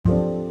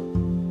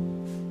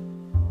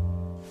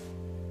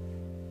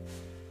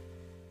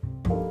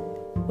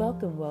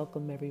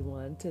Welcome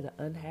everyone to the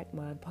Unhacked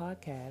Mind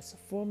podcast,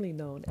 formerly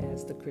known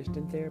as the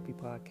Christian Therapy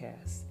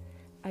Podcast.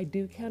 I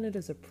do count it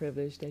as a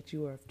privilege that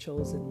you have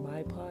chosen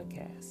my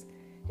podcast.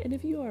 And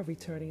if you are a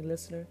returning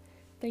listener,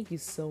 thank you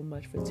so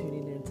much for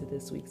tuning in to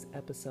this week's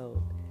episode.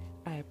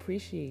 I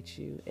appreciate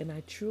you, and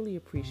I truly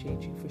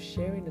appreciate you for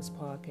sharing this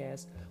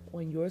podcast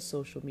on your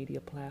social media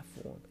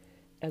platform,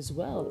 as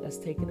well as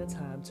taking the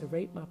time to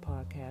rate my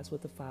podcast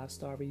with a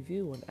 5-star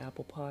review on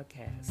Apple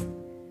Podcasts.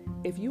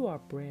 If you are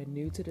brand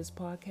new to this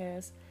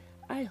podcast,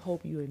 I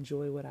hope you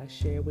enjoy what I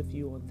share with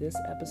you on this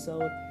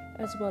episode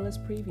as well as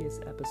previous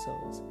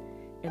episodes,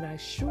 and I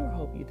sure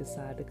hope you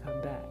decide to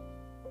come back.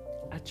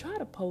 I try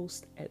to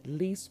post at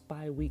least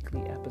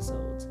bi-weekly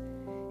episodes.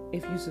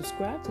 If you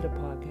subscribe to the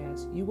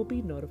podcast, you will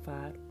be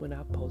notified when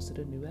I've posted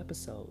a new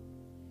episode.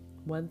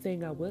 One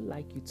thing I would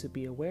like you to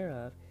be aware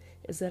of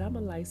is that I'm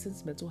a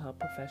licensed mental health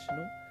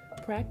professional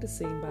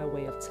practicing by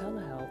way of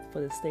telehealth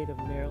for the state of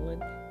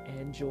Maryland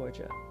and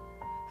Georgia.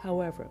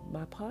 However,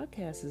 my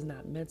podcast is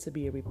not meant to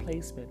be a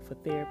replacement for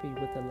therapy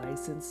with a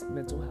licensed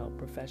mental health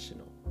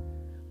professional.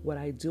 What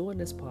I do on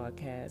this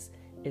podcast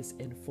is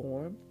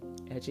inform,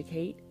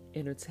 educate,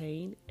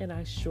 entertain, and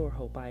I sure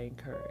hope I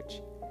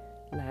encourage.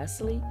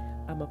 Lastly,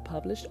 I'm a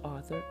published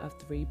author of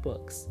 3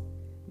 books: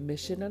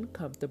 Mission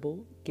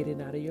Uncomfortable,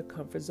 Getting Out of Your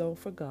Comfort Zone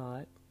for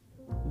God,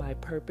 My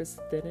Purpose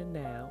Then and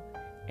Now,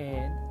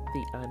 and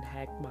The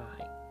Unhacked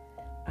Mind.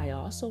 I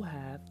also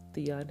have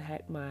the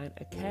Unhacked Mind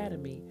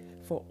Academy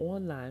for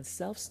online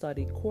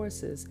self-study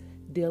courses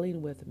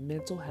dealing with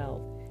mental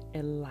health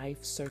and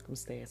life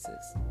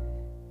circumstances.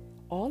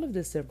 All of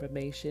this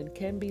information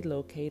can be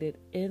located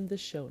in the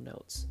show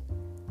notes.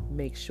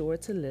 Make sure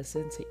to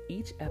listen to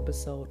each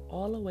episode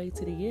all the way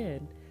to the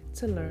end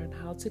to learn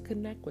how to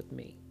connect with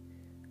me.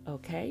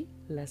 Okay,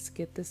 let's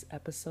get this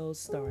episode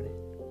started.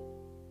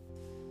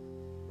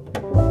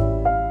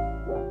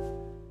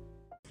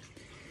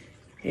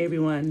 Hey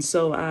everyone,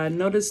 so I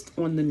noticed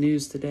on the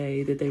news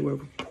today that they were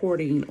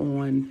reporting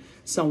on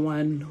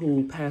someone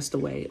who passed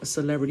away, a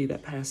celebrity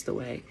that passed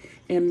away.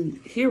 And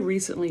here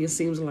recently, it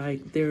seems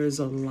like there's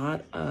a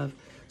lot of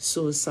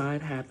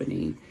suicide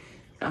happening,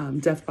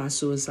 death by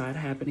suicide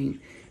happening.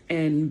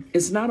 And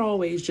it's not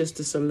always just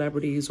the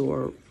celebrities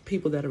or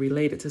people that are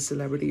related to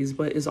celebrities,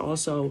 but it's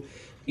also,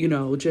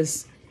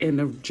 just in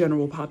the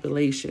general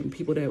population,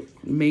 people that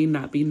may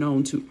not be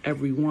known to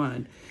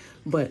everyone,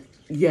 but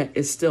yet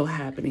it's still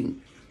happening.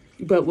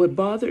 But what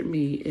bothered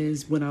me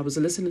is when I was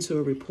listening to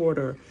a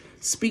reporter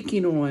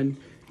speaking on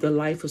the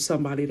life of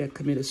somebody that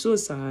committed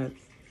suicide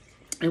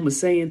and was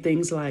saying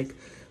things like,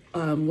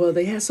 well,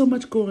 they had so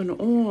much going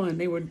on.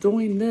 They were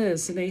doing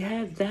this and they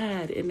had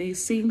that and they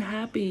seemed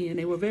happy and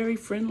they were very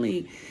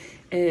friendly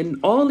and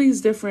all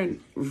these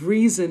different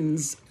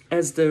reasons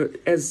as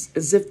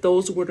if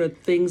those were the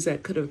things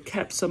that could have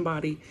kept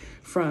somebody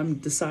from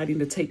deciding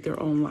to take their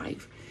own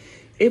life.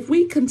 If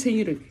we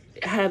continue to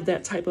have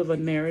that type of a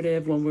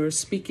narrative when we're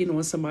speaking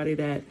on somebody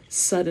that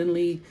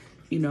suddenly,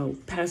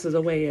 passes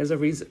away as a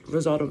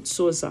result of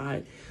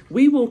suicide,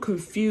 we will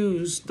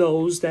confuse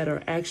those that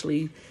are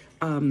actually,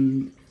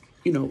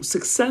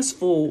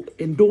 successful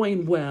in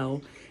doing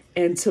well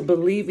into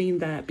believing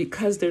that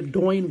because they're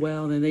doing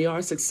well and they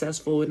are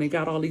successful and they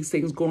got all these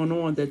things going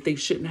on that they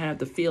shouldn't have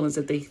the feelings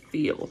that they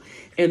feel.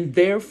 And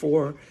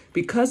therefore,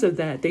 because of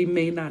that, they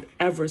may not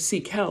ever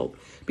seek help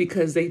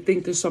because they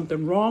think there's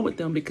something wrong with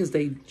them because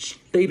they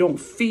don't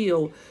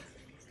feel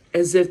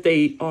as if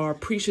they are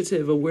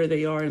appreciative of where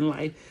they are in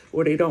life,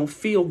 or they don't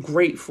feel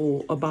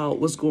grateful about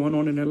what's going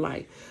on in their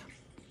life.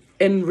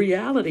 In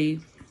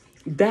reality,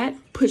 that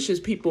pushes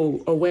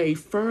people away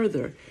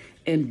further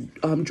and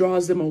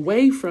draws them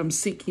away from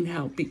seeking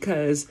help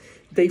because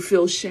they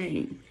feel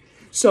shame.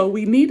 So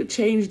we need to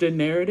change the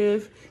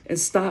narrative and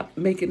stop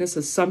making this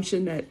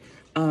assumption that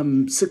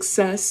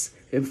success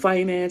and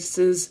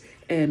finances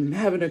and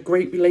having a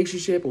great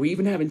relationship or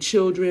even having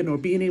children or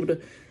being able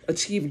to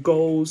achieve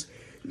goals,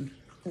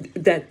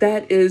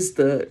 that is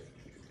the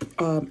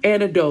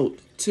antidote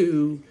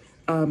to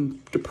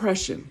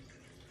depression.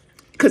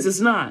 Because it's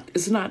not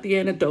the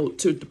antidote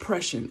to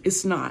depression.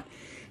 It's not.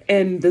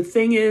 And the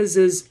thing is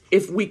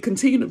if we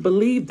continue to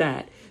believe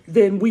that,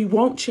 then we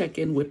won't check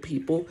in with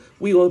people.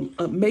 We will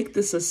make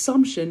this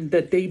assumption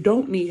that they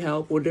don't need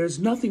help or there's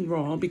nothing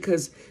wrong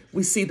because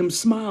we see them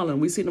smiling,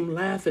 we see them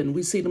laughing,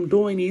 we see them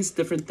doing these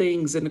different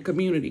things in the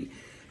community.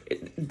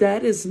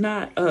 That is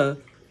not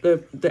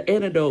the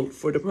antidote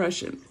for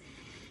depression.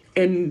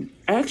 And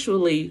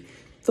actually,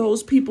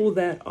 those people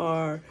that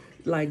are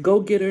like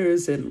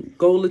go-getters and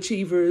goal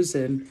achievers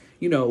and,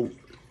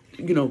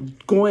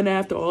 going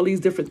after all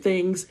these different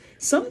things,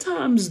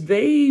 sometimes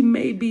they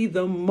may be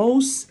the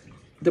most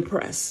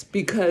depressed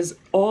because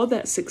all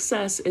that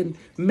success and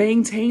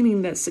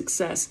maintaining that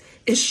success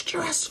is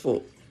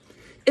stressful.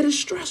 It is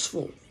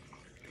stressful.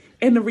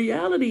 And the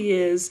reality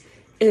is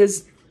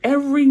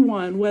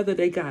everyone, whether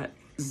they got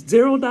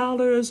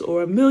 $0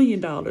 or $1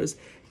 million,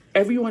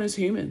 everyone is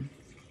human.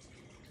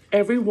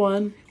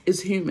 Everyone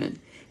is human.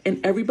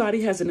 And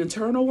everybody has an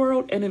internal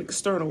world and an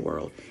external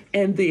world.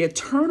 And the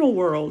eternal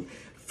world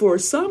for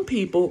some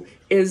people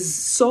is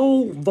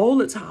so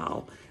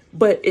volatile,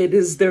 but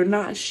they're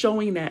not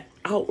showing that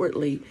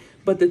outwardly.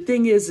 But the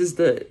thing is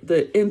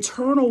the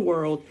internal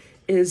world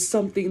is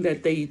something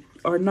that they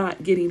are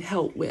not getting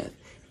help with.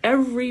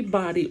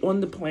 Everybody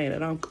on the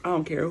planet, I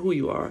don't care who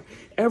you are,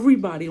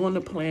 everybody on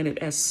the planet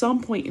at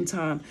some point in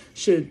time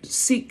should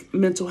seek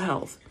mental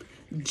health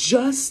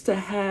just to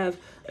have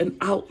an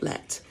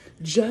outlet,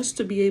 just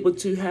to be able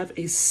to have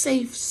a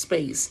safe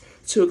space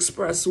to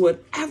express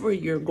whatever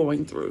you're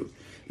going through.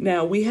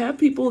 Now, we have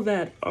people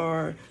that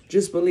are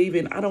just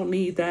believing, I don't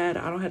need that.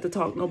 I don't have to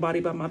talk to nobody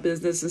about my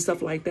business and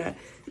stuff like that.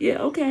 Yeah,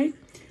 okay.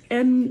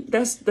 And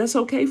that's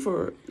okay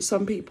for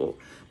some people.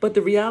 But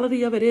the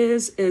reality of it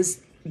is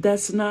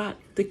that's not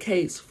the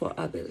case for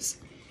others.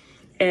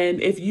 And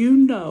if you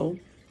know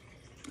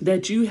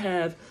that you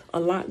have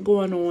a lot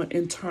going on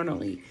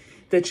internally,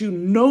 that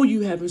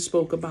you haven't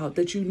spoke about,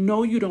 that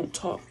you don't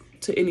talk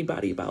to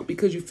anybody about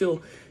because you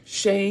feel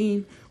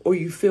shame or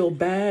you feel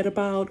bad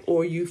about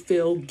or you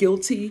feel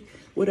guilty,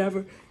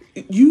 whatever,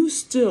 you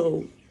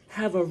still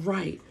have a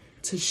right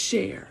to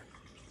share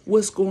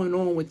what's going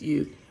on with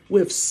you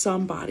with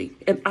somebody.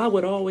 And I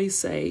would always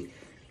say,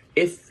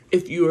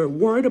 if you're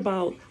worried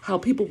about how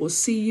people will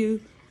see you,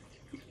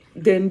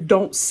 then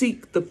don't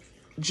seek the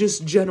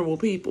just general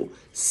people.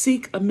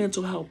 Seek a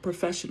mental health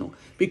professional,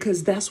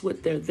 because that's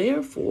what they're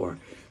there for,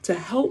 to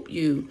help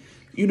you,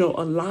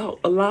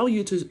 allow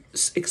you to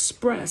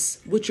express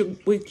what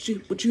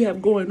you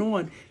have going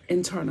on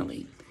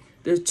internally.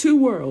 There's two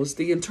worlds,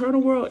 the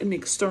internal world and the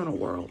external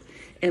world.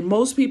 And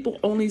most people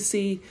only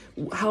see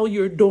how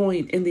you're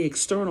doing in the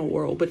external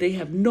world, but they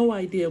have no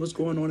idea what's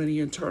going on in the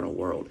internal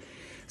world.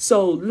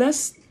 So let's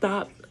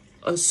stop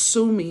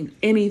assuming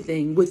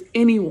anything with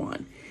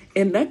anyone.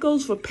 And that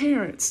goes for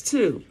parents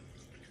too,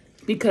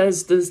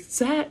 because the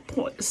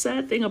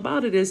sad thing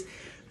about it is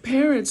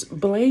parents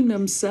blame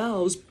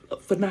themselves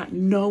for not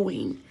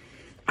knowing.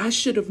 I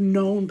should have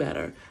known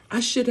better. I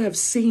should have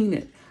seen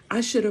it.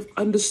 I should have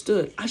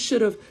understood. I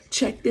should have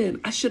checked in.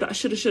 I should have.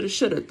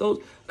 Those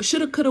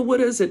shoulda, coulda,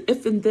 wouldas, and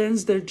if and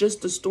thens, they're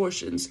just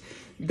distortions.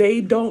 They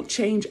don't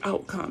change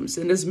outcomes.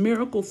 And this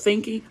magical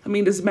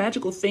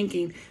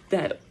thinking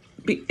that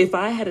if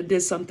I had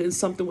did something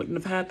wouldn't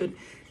have happened.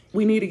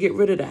 We need to get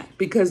rid of that,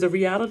 because the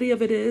reality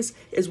of it is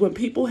when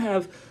people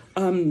have,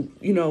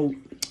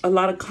 a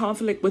lot of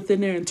conflict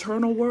within their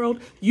internal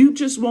world, you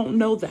just won't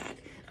know that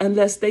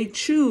unless they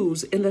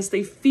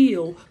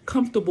feel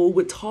comfortable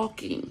with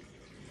talking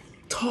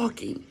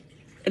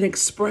and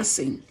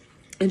expressing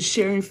and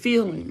sharing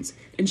feelings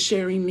and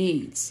sharing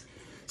needs.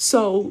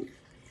 So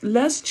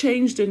let's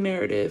change the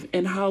narrative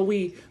and how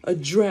we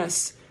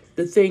address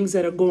the things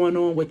that are going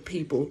on with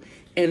people.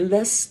 And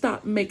let's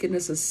stop making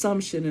this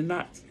assumption and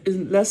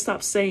let's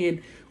stop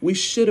saying we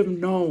should have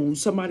known,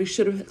 somebody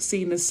should have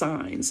seen the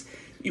signs.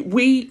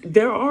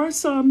 There are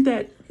some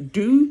that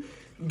do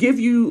give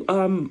you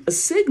a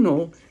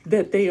signal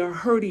that they are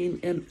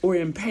hurting or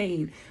in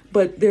pain,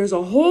 but there's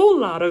a whole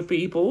lot of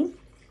people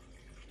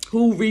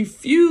who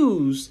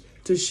refuse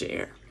to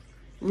share.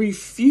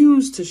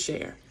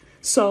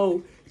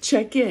 So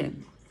check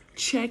in,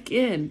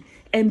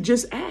 and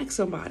just ask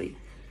somebody.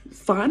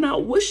 Find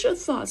out, what's your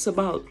thoughts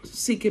about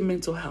seeking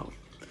mental health?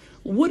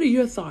 What are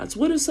your thoughts?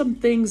 What are some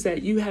things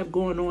that you have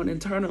going on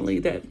internally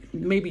that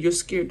maybe you're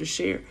scared to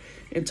share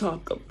and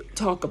talk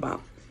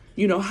about?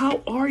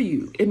 How are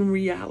you in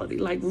reality?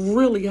 Like,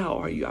 really, how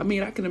are you? I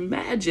mean, I can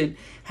imagine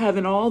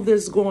having all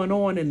this going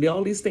on and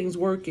all these things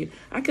working.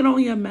 I can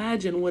only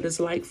imagine what it's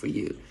like for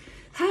you.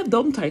 Have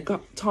them type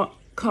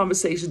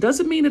conversations.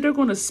 Doesn't mean that they're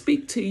going to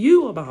speak to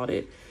you about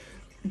it,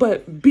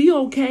 but be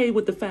okay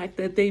with the fact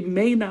that they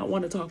may not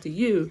want to talk to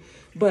you,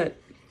 but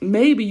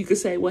maybe you could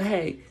say, well,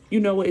 hey,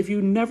 if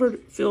you never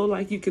feel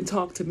like you can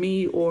talk to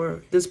me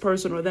or this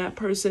person or that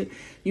person,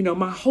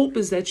 my hope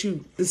is that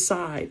you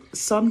decide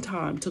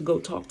sometime to go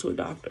talk to a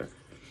doctor,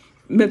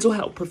 mental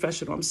health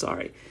professional,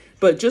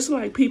 But just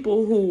like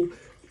people who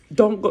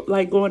don't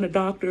like going to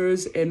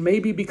doctors, and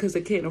maybe because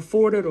they can't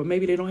afford it or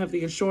maybe they don't have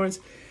the insurance,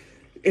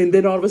 and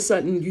then all of a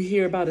sudden you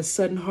hear about a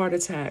sudden heart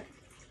attack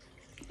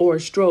or a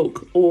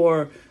stroke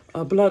or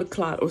a blood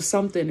clot or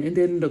something, and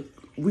then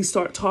we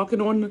start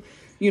talking on,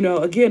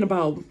 again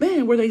about,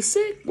 man, were they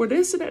sick? Were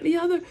this and that and the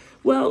other?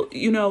 Well,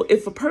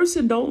 if a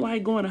person don't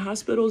like going to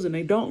hospitals and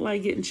they don't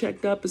like getting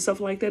checked up and stuff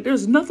like that,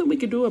 there's nothing we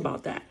can do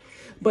about that.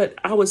 But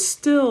I would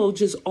still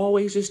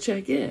always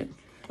check in.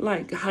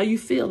 Like, how you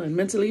feeling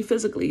mentally,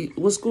 physically,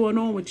 what's going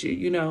on with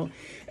you,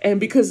 And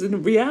because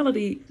in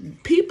reality,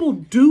 people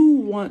do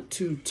want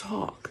to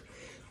talk.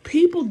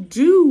 People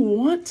do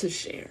want to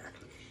share,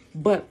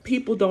 but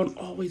people don't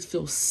always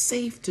feel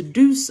safe to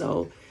do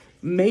so.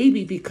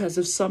 Maybe because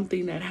of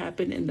something that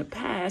happened in the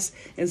past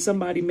and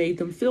somebody made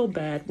them feel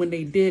bad when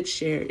they did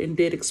share and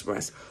did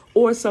express,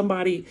 or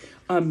somebody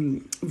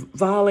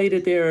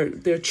violated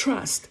their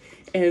trust.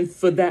 And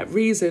for that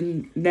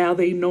reason, now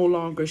they no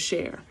longer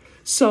share.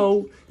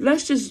 So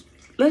let's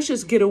let's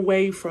just get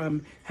away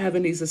from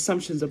having these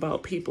assumptions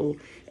about people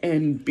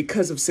and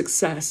because of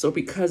success or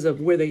because of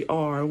where they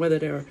are, whether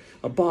they're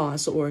a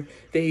boss or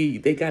they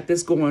got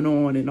this going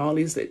on and all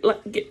these things.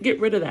 Get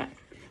rid of that.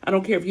 I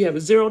don't care if you have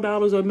 $0 or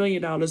 $1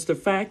 million. The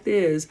fact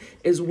is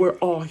we're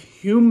all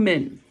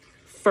human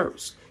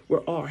first. We're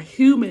all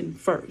human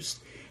first.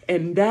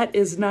 And that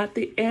is not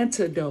the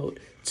antidote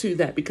to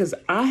that, because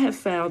I have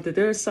found that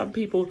there are some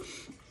people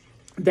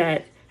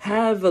that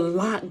have a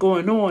lot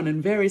going on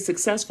and very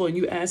successful, and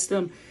you ask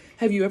them,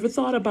 have you ever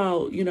thought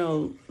about,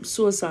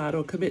 suicide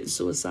or committing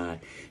suicide?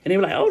 And they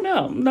were like,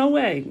 oh, no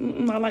way.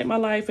 I like my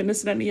life and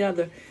this, that, and the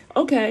other.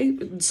 Okay,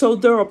 so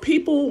there are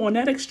people on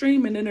that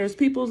extreme, and then there's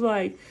people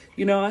like,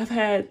 I've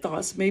had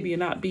thoughts maybe of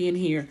not being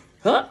here.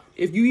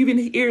 If you even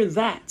hear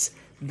that,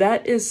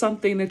 that is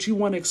something that you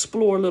want to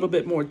explore a little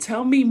bit more.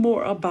 Tell me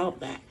more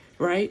about that.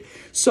 Right.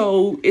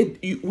 So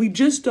we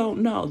just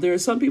don't know. There are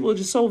some people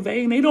just so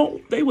vain.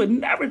 They would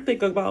never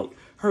think about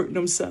hurting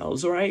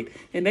themselves. Right.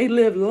 And they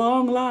live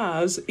long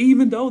lives,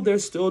 even though they're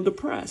still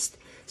depressed.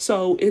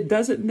 So it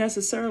doesn't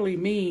necessarily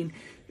mean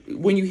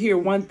when you hear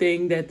one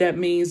thing that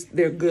means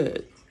they're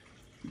good.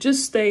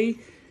 Just stay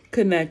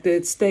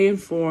connected, stay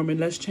informed, and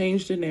let's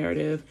change the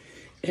narrative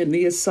and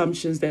the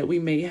assumptions that we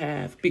may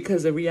have,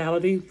 because the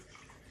reality,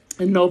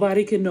 and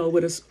nobody can know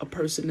what a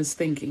person is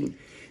thinking.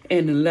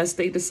 And unless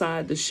they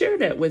decide to share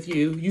that with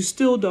you, you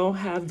still don't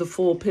have the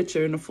full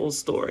picture and the full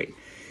story.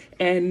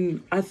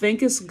 And I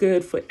think it's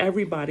good for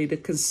everybody to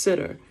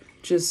consider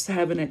just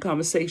having that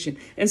conversation.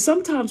 And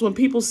sometimes when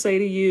people say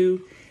to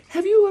you,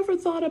 have you ever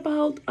thought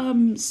about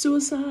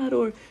suicide?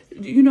 Or,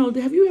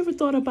 have you ever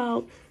thought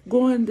about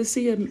going to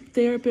see a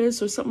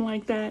therapist or something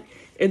like that?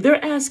 And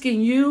they're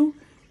asking you,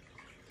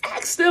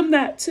 ask them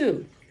that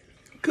too.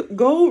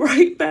 Go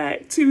right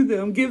back to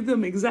them, give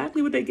them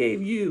exactly what they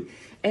gave you.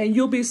 And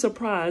you'll be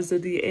surprised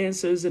at the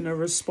answers and the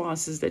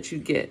responses that you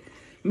get.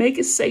 Make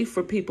it safe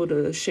for people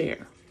to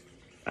share.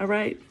 All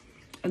right?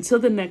 Until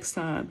the next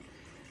time,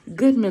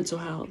 good mental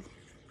health,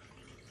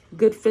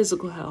 good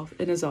physical health,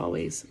 and as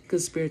always,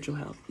 good spiritual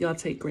health. Y'all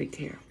take great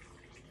care.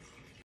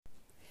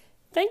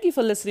 Thank you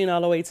for listening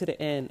all the way to the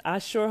end. I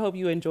sure hope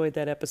you enjoyed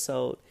that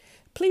episode.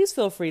 Please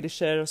feel free to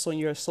share us on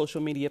your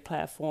social media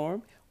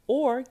platform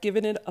or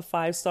giving it a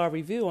 5-star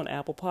review on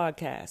Apple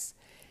Podcasts.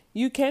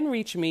 You can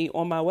reach me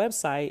on my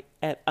website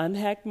at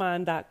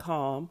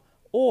unhackmind.com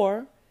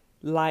or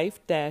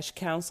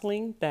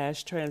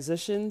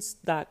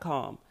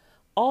life-counseling-transitions.com.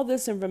 All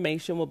this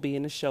information will be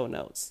in the show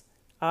notes.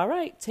 All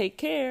right, take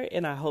care,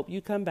 and I hope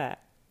you come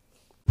back.